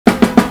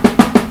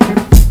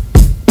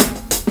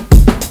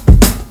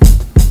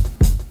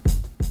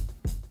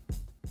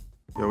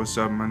what's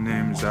up? My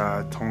name's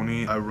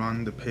Tony. I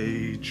run the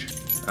page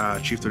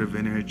Chief to the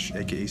Vintage,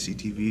 aka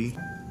CTV.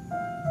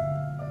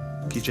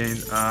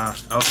 Keychains. I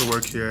also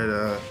work here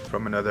at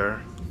From Another.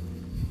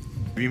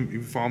 If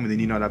you follow me, then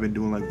you know that I've been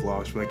doing like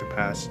vlogs for like the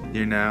past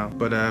year now.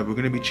 But we're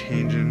gonna be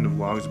changing the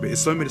vlogs a bit.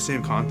 It's still gonna be the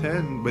same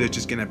content, but it's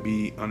just gonna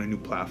be on a new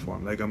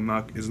platform. Like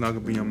it's not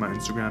gonna be on my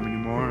Instagram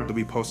anymore. It'll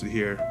be posted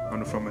here on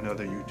the From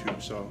Another YouTube.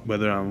 So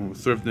whether I'm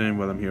thrifting,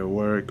 whether I'm here at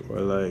work,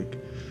 or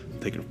like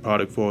taking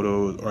product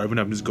photos, or even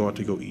I'm just going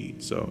to go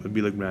eat. So it'd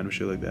be like random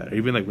shit like that, or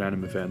even like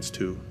random events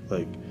too,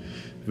 like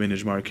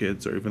vintage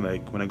markets, or even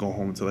like when I go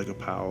home to like a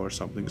POW or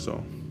something.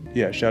 So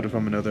yeah, shout out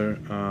From Another.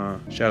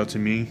 Shout out to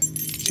me,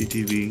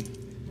 CTV.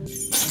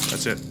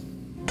 That's it.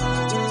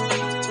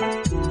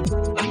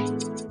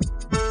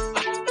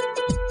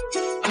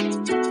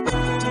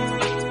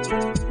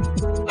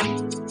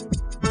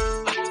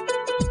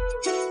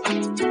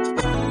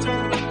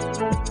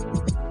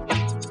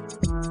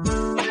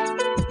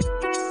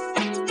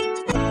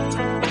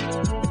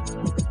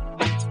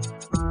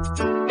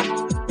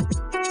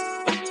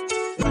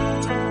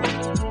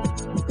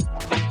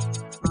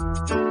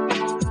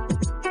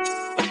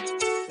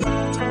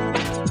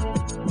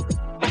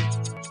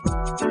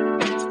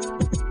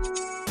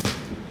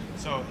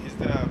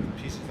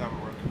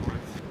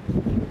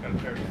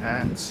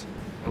 Pants,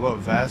 a little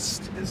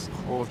vest, this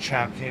whole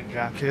jacket,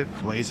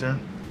 blazer,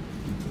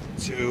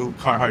 2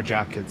 Carhartt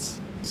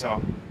jackets.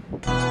 So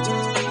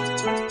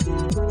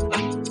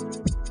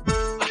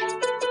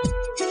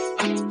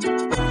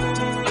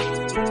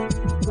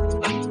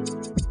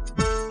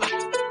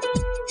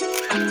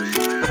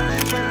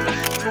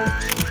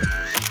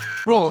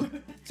bro,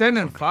 10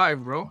 and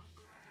 5, bro.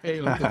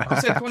 Hey, look, I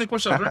said 20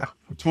 push-ups, right?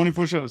 20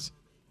 push-ups.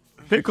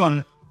 Pick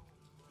on.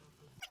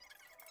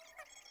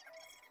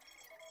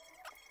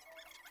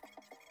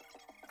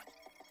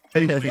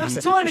 Hey, that's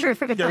 20.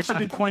 That should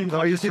be 20.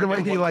 Oh, you see the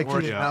way he like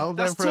held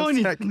there for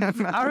a second?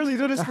 I really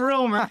do this for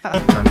real, man.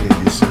 I'm trying to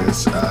get used to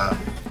this.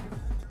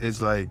 It's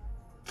like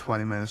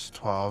 20 minutes to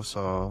 12,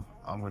 so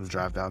I'm gonna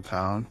drive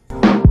downtown.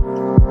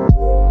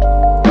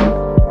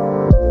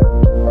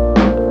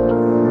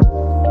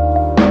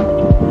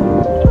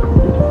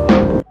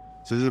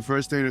 So this is the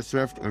first day to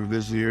thrift of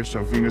this year,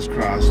 so fingers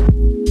crossed.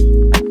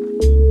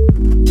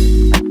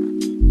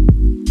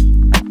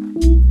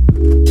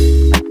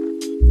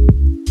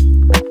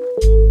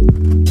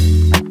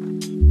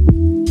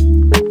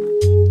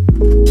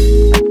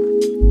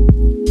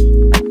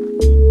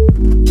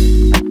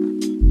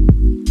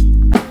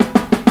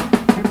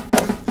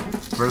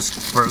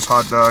 First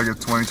hot dog of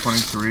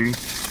 2023.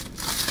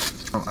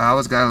 I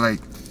always gotta like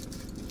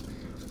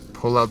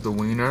pull out the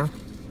wiener.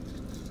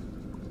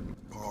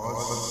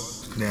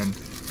 Pause. Then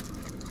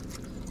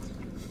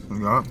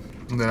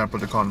and then I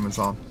put the condiments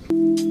on.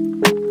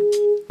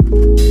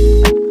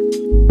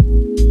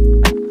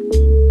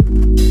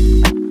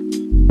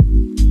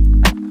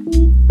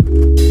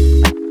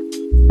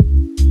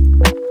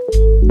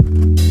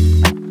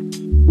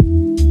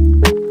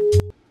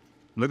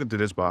 Look into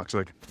this box,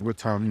 like what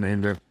Tom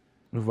named it.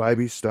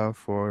 Vibey stuff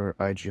for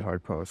IG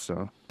hard post,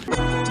 so.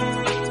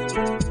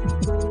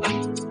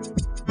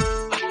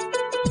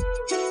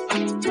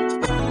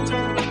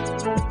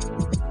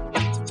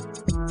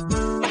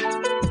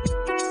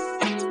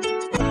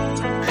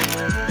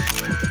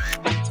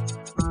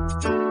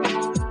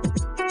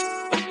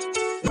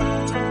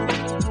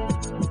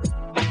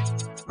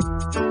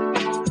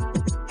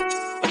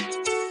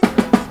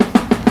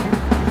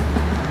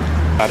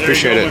 I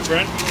appreciate it.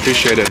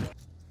 Appreciate it.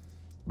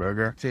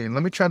 Burger. See,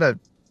 let me try that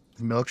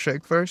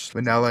milkshake first.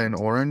 Vanilla and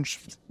orange.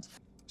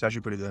 It's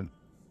actually pretty good.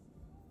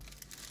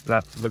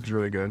 That looks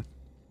really good.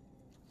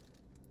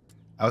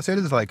 I would say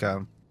this is like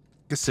a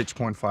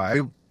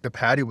 6.5. The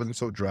patty wasn't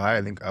so dry.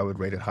 I think I would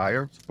rate it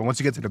higher. But once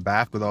you get to the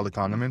back with all the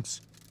condiments,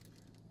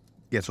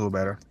 it gets a little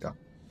better. Yeah.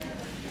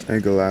 I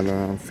ain't gonna lie though,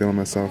 I'm feeling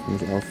myself in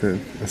this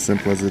outfit, as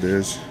simple as it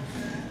is.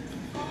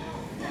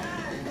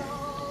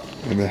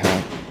 And the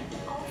hat.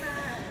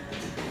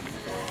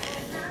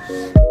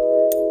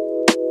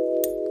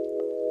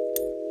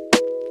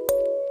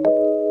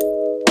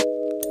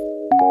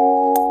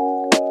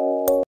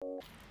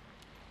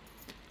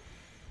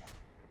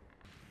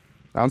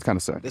 That one's kind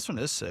of sick. This one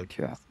is sick.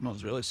 Yeah. That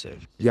one's really sick.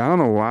 Yeah, I don't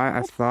know why.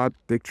 I thought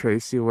Dick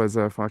Tracy was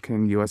a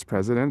fucking U.S.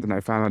 president, and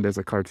I found out there's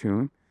a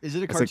cartoon. Is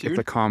it a cartoon? It's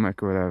a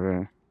comic or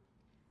whatever.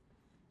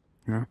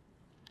 Yeah.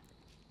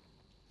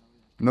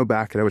 No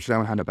back it. I wish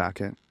I had a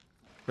back it.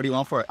 What do you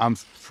want for it? I'm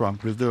from.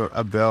 Let's do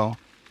a bill.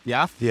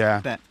 Yeah?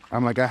 Yeah. Bet.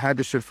 I'm like, I had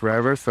this shit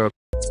forever, so.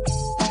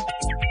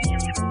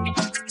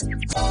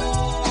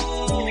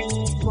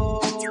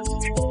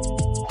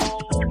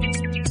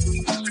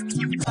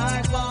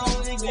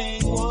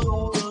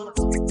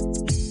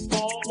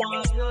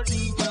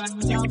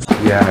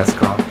 Yeah, that's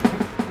cool.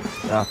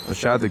 Yeah,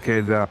 shout out to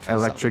kids,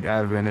 Electric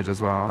Advantage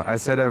as well. I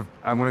said if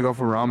I'm gonna go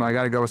for ramen, I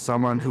gotta go with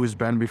someone who's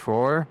been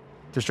before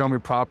to show me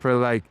proper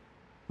like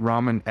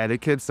ramen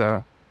etiquette.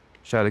 So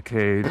shout out to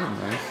Cade.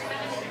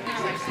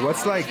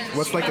 What's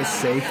like a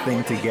safe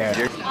thing to get?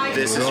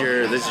 This is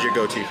your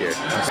go-to here.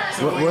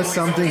 What's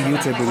something you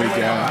typically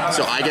get?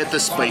 So I get the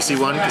spicy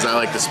one because I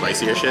like the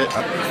spicier shit.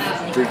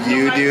 For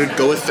you, dude,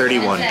 go with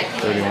 31.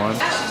 31.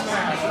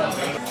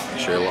 Make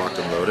sure you're locked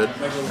and loaded.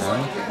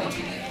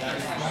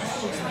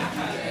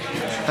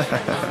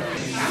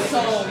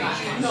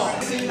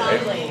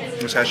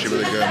 It's actually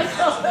really good.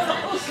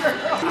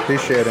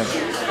 Appreciate it.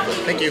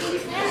 Thank you.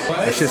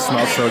 That shit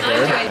smells so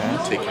good.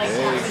 Take your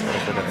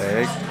egg. Put an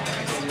egg.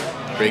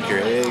 Break your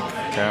egg.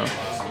 Yeah.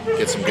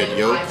 Get some good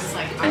yolk.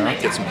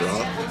 Get some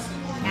broth.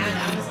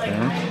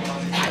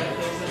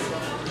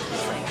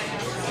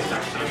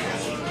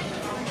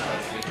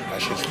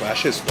 That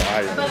shit's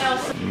fire.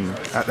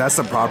 That's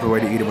the proper way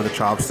to eat it with the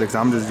chopsticks.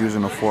 I'm just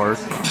using a fork.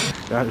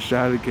 That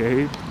shot of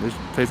cake, this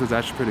taste was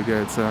actually pretty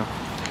good, so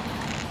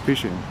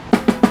appreciate it.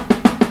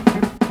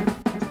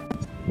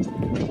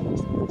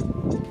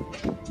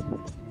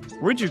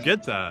 Where'd you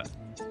get that?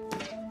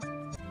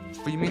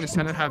 What you mean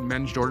instead of have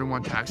men's Jordan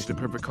 1 taxi the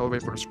perfect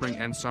colorway for the spring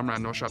and summer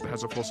at no shop that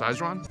has a full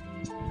size run?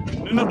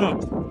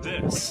 No,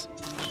 this.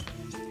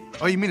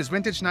 Oh, you mean it's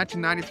vintage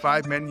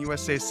 1995 Men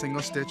USA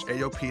single stitch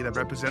AOP that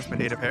represents my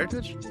native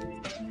heritage?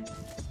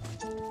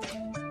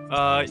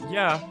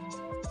 Yeah.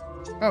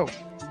 Oh.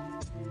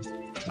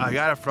 I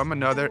got it from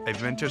a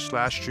vintage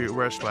slash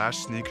streetwear slash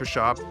sneaker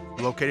shop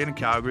located in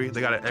Calgary.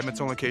 They got an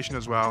Edmonton location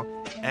as well,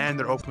 and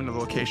they're opening a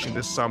location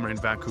this summer in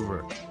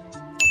Vancouver.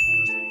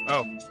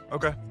 Oh,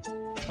 okay.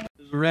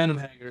 There's random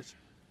hangers.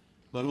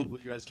 But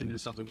hopefully you guys can do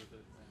something with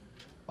it.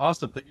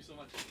 Awesome. Thank you so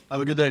much.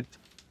 Have a good day.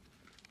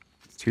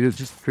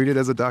 Just treat it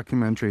as a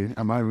documentary.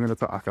 I'm not even gonna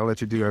talk. I'll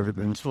let you do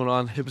everything. What's going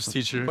on? Hippest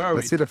teacher. Where are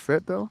Let's see the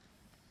fit though.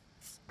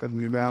 Got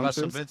New Got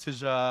some Balances.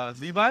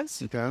 vintage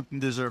Levi's. Okay.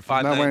 These are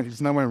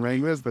He's not wearing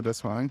Wranglers, but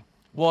that's fine.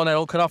 Well, and I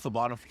don't cut off the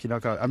bottom. You know,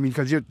 I mean,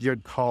 because you're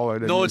taller.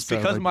 Than No, me, it's so,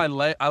 because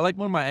like, I like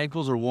when my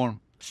ankles are warm.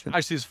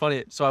 Actually, it's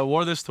funny. So I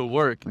wore this to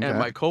work, Okay. and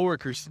my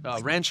coworker's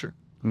rancher,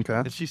 Okay.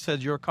 and she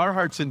said, your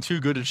Carhartt's in too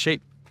good a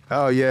shape.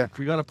 Oh yeah.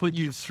 We gotta put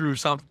you through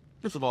some.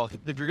 First of all,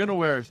 if you're gonna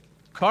wear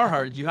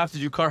Carhartt, you have to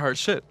do Carhartt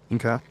shit.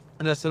 Okay.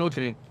 And I said,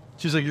 okay.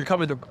 She's like, you're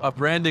coming to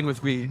branding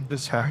with me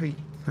this Harry.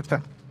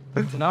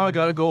 Now I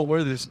gotta go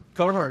wear this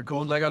Carhartt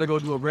coat. I gotta go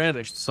do a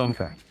branding. So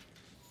Okay.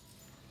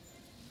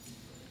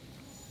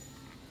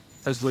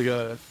 that's like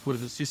what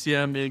is it,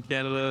 CCM in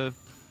Canada,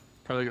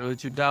 probably like early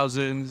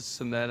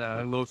 2000s, and then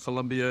a little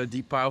Columbia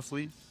deep pile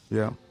fleece.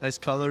 Yeah. Nice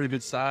color,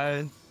 good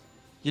size.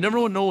 You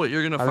never know what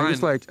you're gonna I find.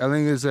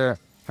 think it's a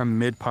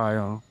mid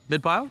pile.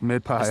 Mid pile?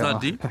 Mid pile. It's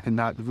not deep? It's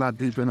not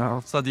deep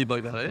enough. It's not deep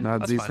like that, eh? Not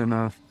That's deep fine.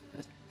 enough.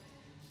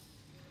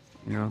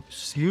 You know.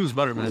 Use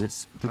better, man.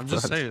 I'm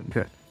just saying.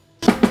 Okay.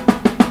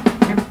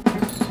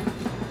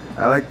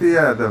 I like the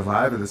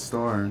vibe of the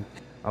store.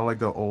 I like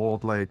the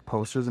old like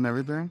posters and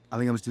everything. I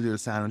think I'm just gonna do a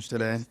sandwich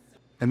today.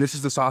 And this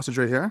is the sausage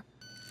right here.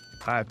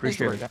 I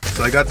appreciate it.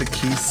 So I got the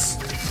Keys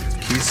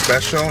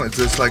special. It's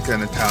just like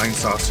an Italian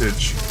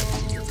sausage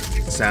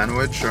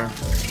sandwich, or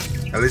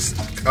at least,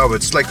 oh,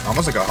 it's like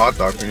almost like a hot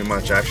dog pretty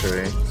much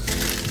actually.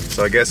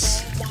 So I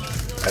guess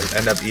I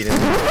end up eating.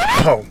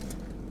 Oh,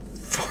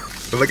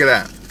 but look at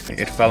that.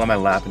 It fell on my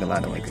lap and it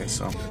landed like this.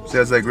 So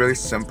it's like really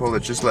simple.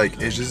 It's just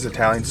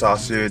Italian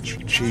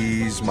sausage,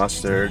 cheese,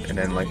 mustard, and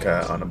then like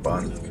on a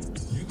bun.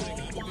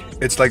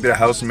 It's like their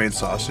house-made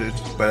sausage,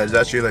 but it's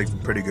actually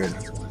like pretty good.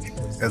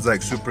 It's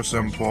like super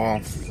simple.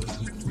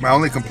 My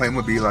only complaint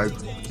would be like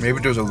maybe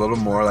there's a little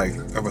more like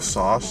of a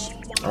sauce.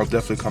 I'll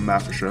definitely come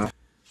back for sure.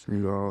 So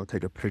you go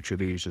take a picture of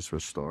these just for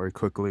a story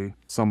quickly.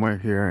 Somewhere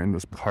here in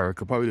this park.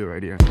 I'll probably do it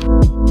right here.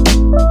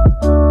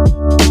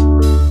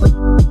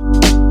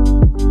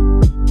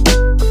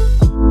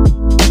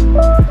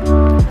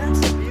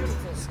 That's a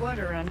beautiful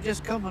sweater. I'm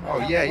just coming. Oh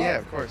yeah,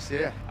 of course,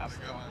 yeah.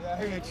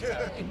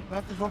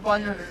 Nothing to buy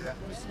your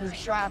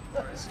shop.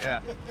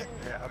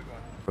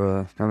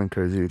 Nothing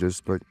crazy,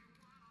 just like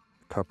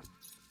a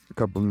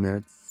couple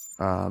minutes.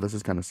 This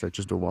is kind of sick,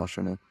 just to wash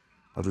in it.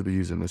 I'll just be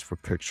using this for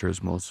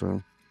pictures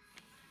mostly.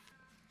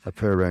 A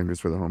pair of Wranglers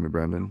for the homie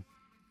Brandon.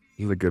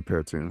 He's a good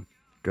pair too.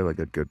 Got like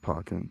a good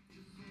pocket.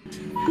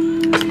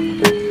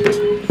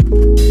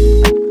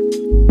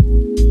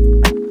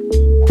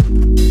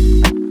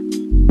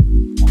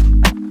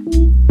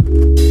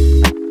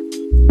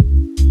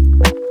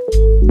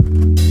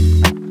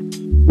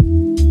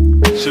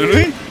 Should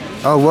we?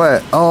 Oh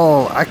what?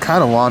 Oh, I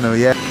kind of want to.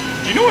 Yeah.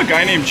 Do you know a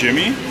guy named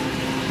Jimmy?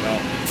 No.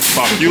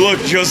 Fuck, you look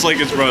just like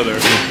his brother.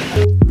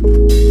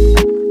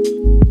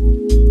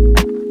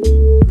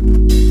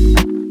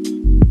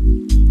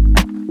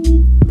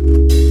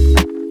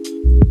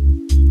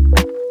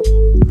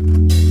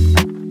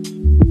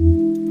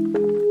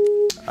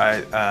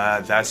 Alright,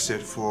 that's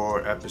it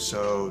for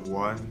episode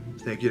 1.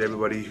 Thank you to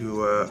everybody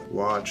who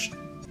watched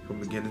from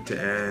beginning to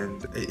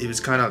end. It was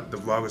kind of, the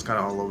vlog was kind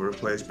of all over the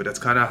place, but that's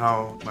kind of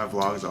how my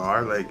vlogs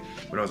are. Like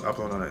when I was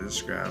uploading on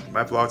Instagram,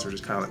 my vlogs were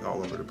just kind of like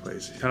all over the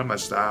place. It's kind of my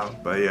style,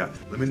 but yeah.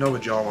 Let me know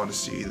what y'all want to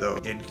see though,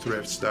 in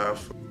thrift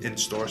stuff, in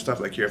store stuff,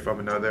 like Here From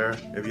Another.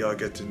 Maybe y'all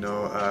get to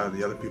know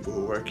the other people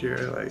who work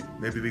here. Like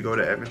maybe we go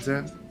to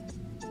Edmonton.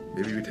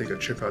 Maybe we take a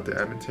trip out to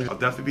Edmonton. I'll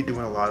definitely be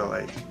doing a lot of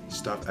like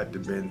stuff at the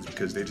bins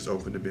because they just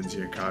opened the bins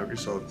here in Calgary,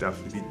 so I'll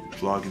definitely be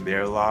vlogging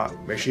there a lot.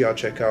 Make sure y'all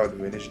check out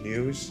Vintage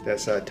News.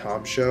 That's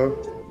Tom's show,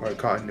 or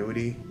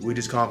Continuity. We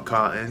just call him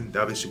Cotton.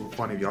 That'd be super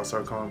funny if y'all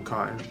start calling him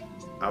Cotton.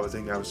 I would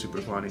think that was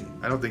super funny.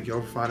 I don't think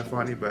you'll find it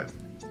funny, but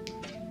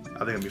I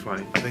think it'd be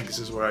funny. I think this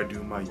is where I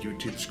do my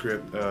YouTube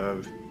script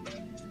of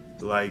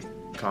like,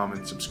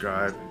 comment,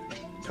 subscribe.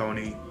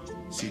 Tony,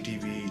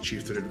 CTV,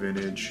 Chief Thrift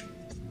Vintage.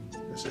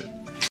 That's it.